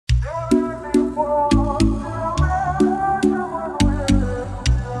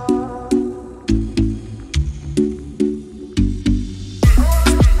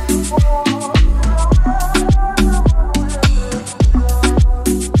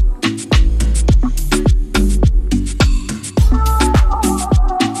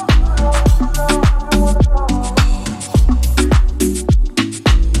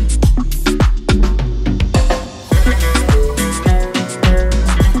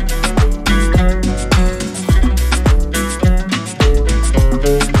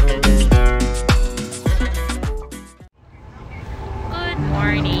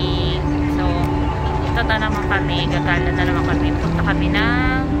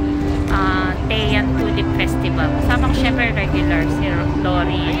Festival. Kasama ko syempre regular si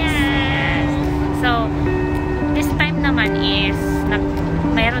Loris. Yes. So, this time naman is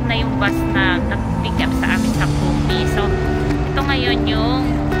mayroon na yung bus na nag-pick up sa amin sa Kkotji. So, ito ngayon yung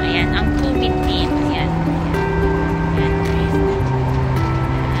ayan, ang Kkotji team. Ayan. Ayan.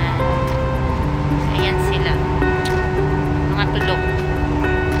 Ayan sila. Mga tulog.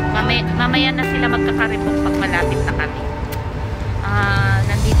 Mamaya na sila magkakaribok pag malapit na kami.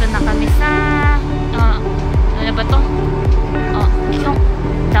 Nandito na kami sa ano ba to? Yung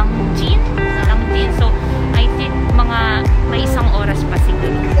Dangjin. So, I think mga may isang oras pa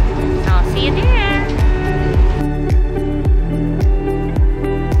siguro. So, see you there!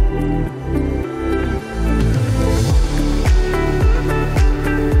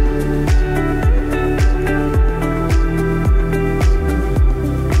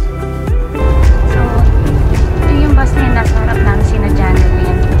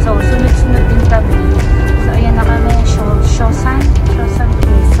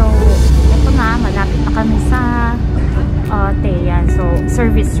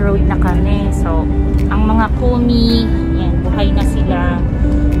 Service road na kami. So, ang mga kumi, yan, buhay na sila.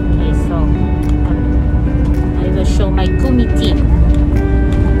 Okay, so, I will show my kumi team.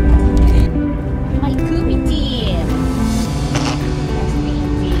 My kumi team. That's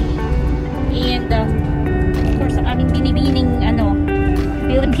easy. And, of course, ang aming binibining,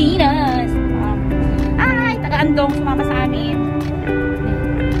 Pilipinas. Ay, taga-Andong, sumama sa amin.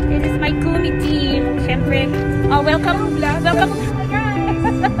 This is my kumi team. Siyempre, welcome. Welcome.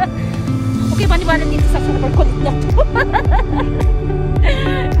 Okay, paniwala dito sa super kulit na to.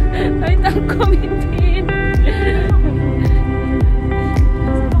 Ay, ang committee.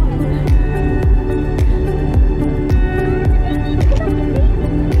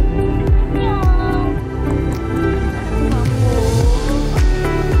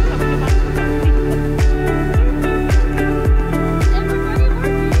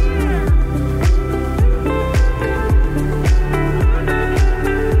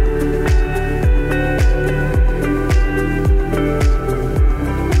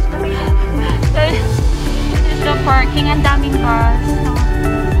 Parking, ang daming bus.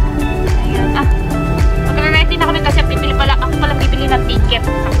 Ayan. Mag-ready na kami kasi ako pala bibili ng ticket.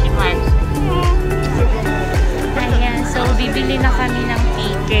 Ayan, so bibili na kami ng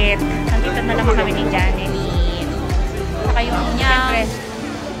ticket. Nandito na naman kami ni Janeline. Saka yung siyempre,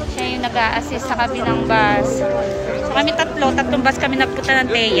 siya yung nag-a-assist sa kabilang bus. So kami tatlong bus kami nagpunta ng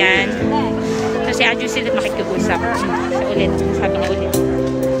Taean. So si Adju sila makikiusap. Ulit, sabi niya ulit.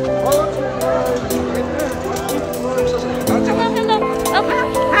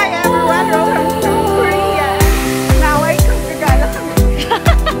 Hi everyone, welcome to Korea. Now I come to Tagalog.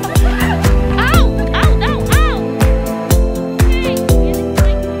 Ow! Ow! Ow! Ow! Hey,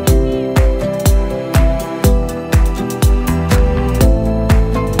 time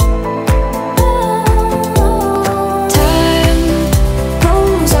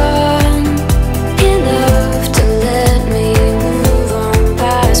rolls on enough to let me move on.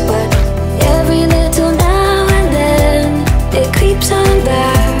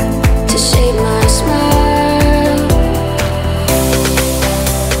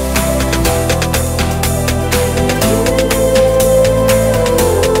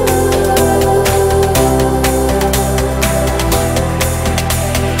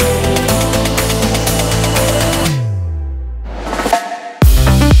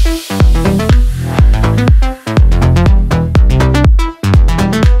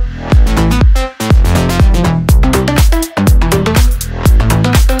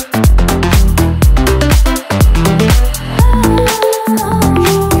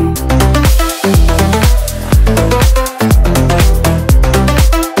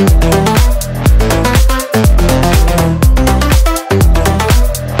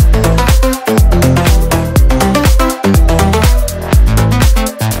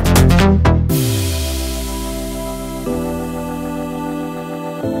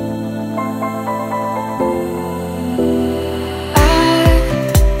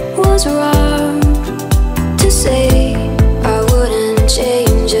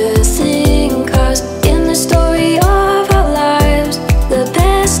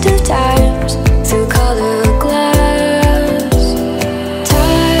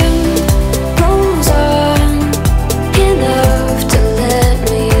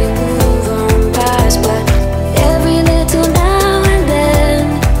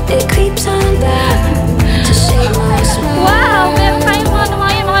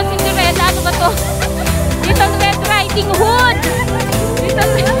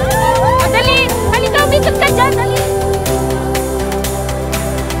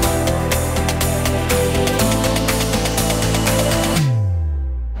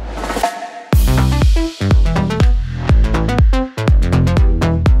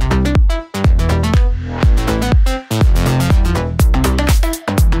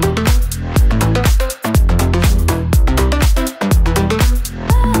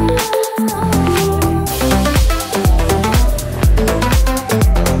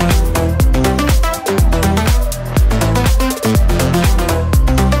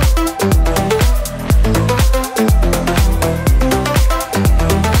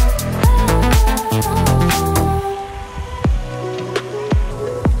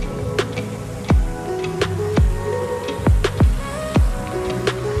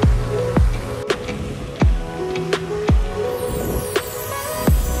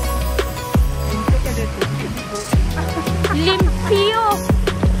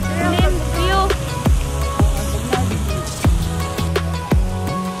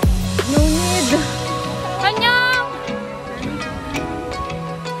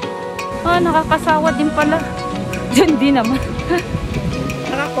 nakakasawa din pala. Diyan din naman.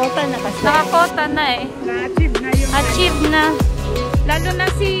 Nakakota na kasi. Nakakota na eh. Na-achieve na yung... Achieve na. Lalo na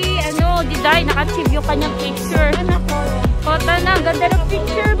si, Diday, naka-achieve yung kanyang picture. Kota na, ganda ng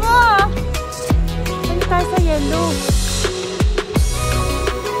picture mo. Ano tayo sa yellow?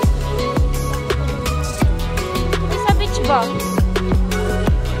 Ay, sa beach ba?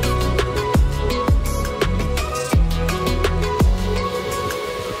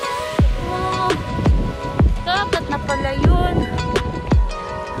 Dagat na pala yun.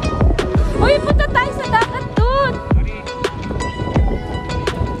 Uy, punta tayo sa dagat dun.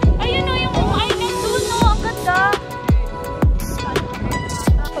 Ayun o, yung island dun o. Ang ganda.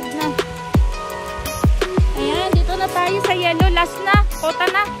 Takot na. Ayan, dito na tayo sa yellow. Last na. Kota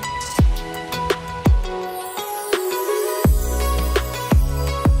na.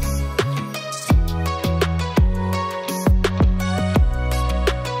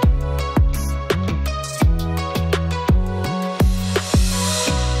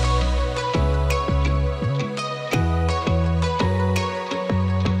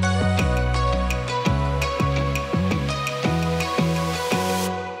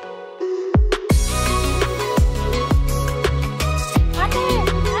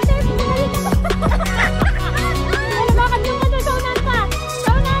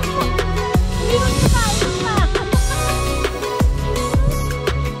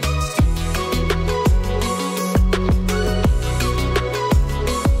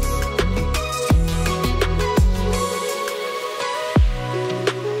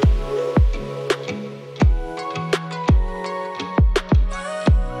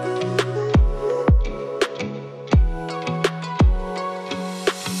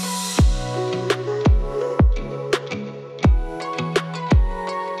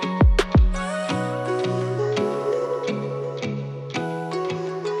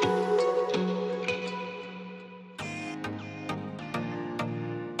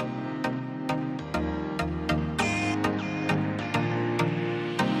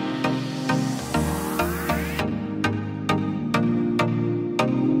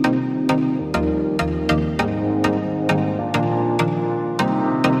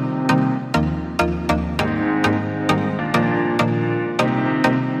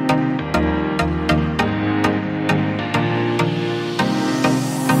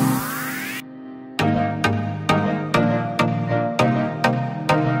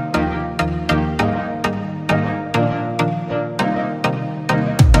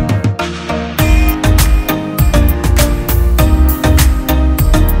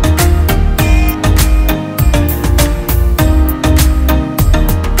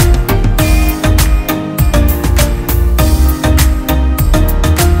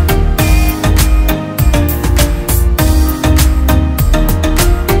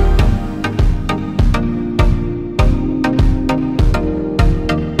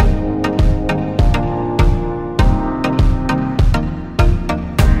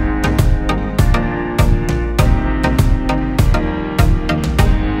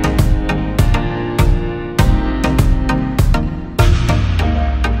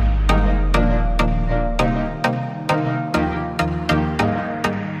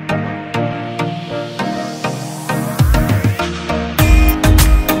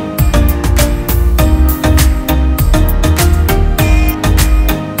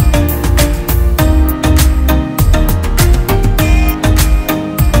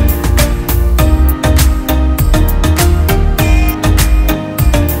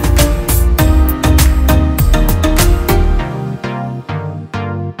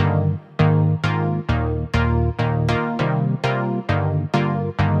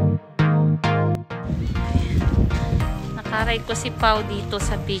 Nakaray ko si Pau dito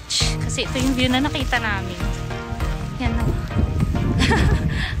sa beach. Kasi ito yung view na nakita namin. Yan o.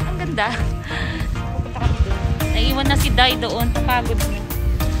 Ang ganda. Pupunta kami doon. Naiwan na si Dai doon. Pagod na.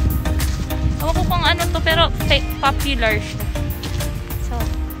 Ewan ko kung ano to, pero popular siya. So,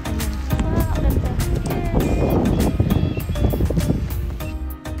 ayun. Ang ganda.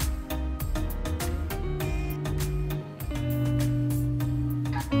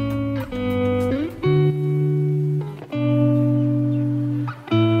 Yes.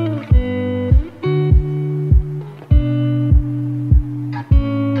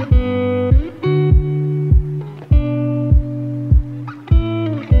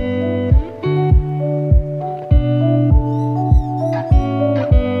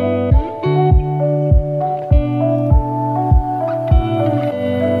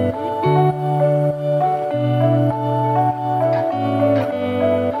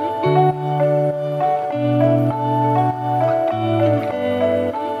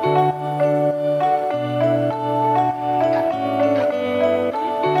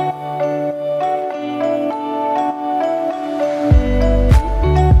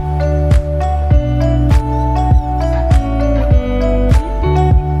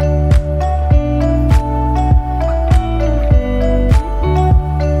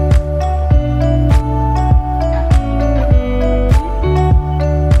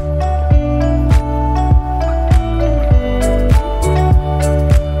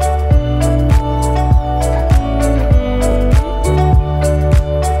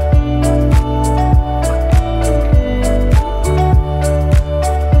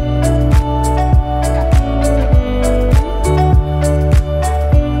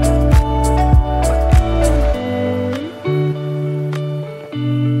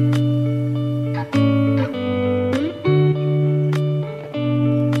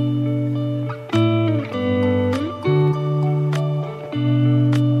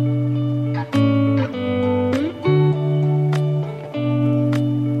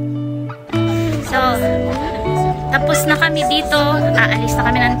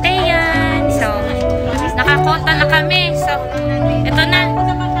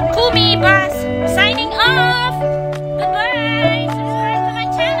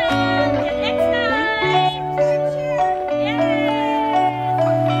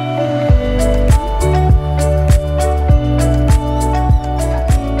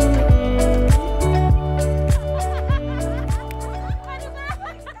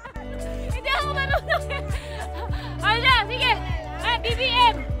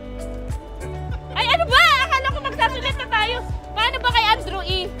 PM. Ay, ano ba? Akala ko magsasalit na tayo. Paano ba kay Andrew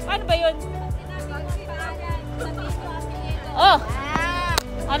E? Paano ba yun? Oh.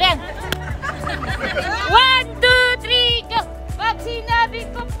 O, yan. 1, 2, 3, go! Pag sinabi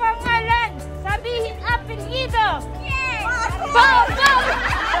ko